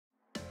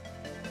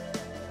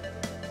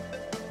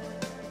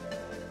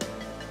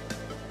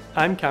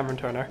I'm Cameron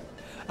Turner.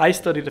 I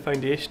studied a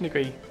foundation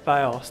degree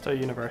via Ulster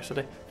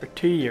University for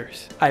 2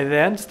 years. I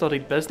then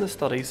studied business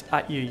studies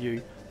at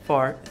UU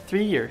for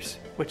 3 years,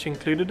 which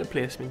included a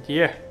placement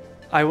year.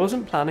 I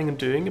wasn't planning on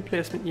doing a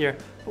placement year,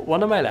 but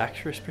one of my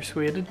lecturers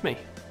persuaded me,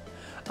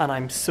 and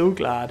I'm so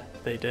glad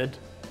they did.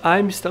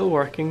 I'm still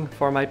working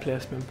for my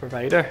placement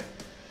provider.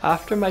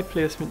 After my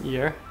placement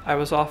year, I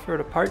was offered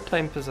a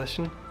part-time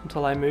position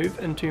until I move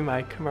into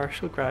my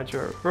commercial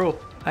graduate role.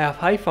 I have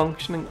high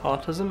functioning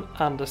autism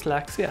and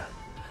dyslexia.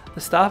 The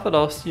staff at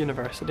Ulster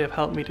University have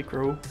helped me to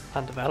grow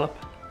and develop.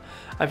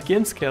 I've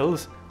gained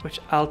skills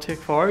which I'll take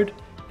forward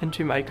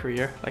into my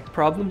career, like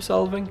problem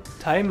solving,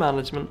 time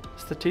management,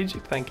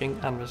 strategic thinking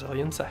and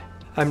resiliency.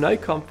 I'm now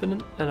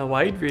confident in a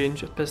wide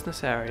range of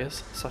business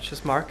areas such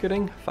as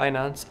marketing,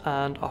 finance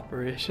and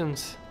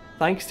operations.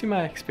 Thanks to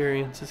my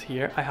experiences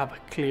here, I have a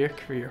clear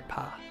career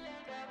path.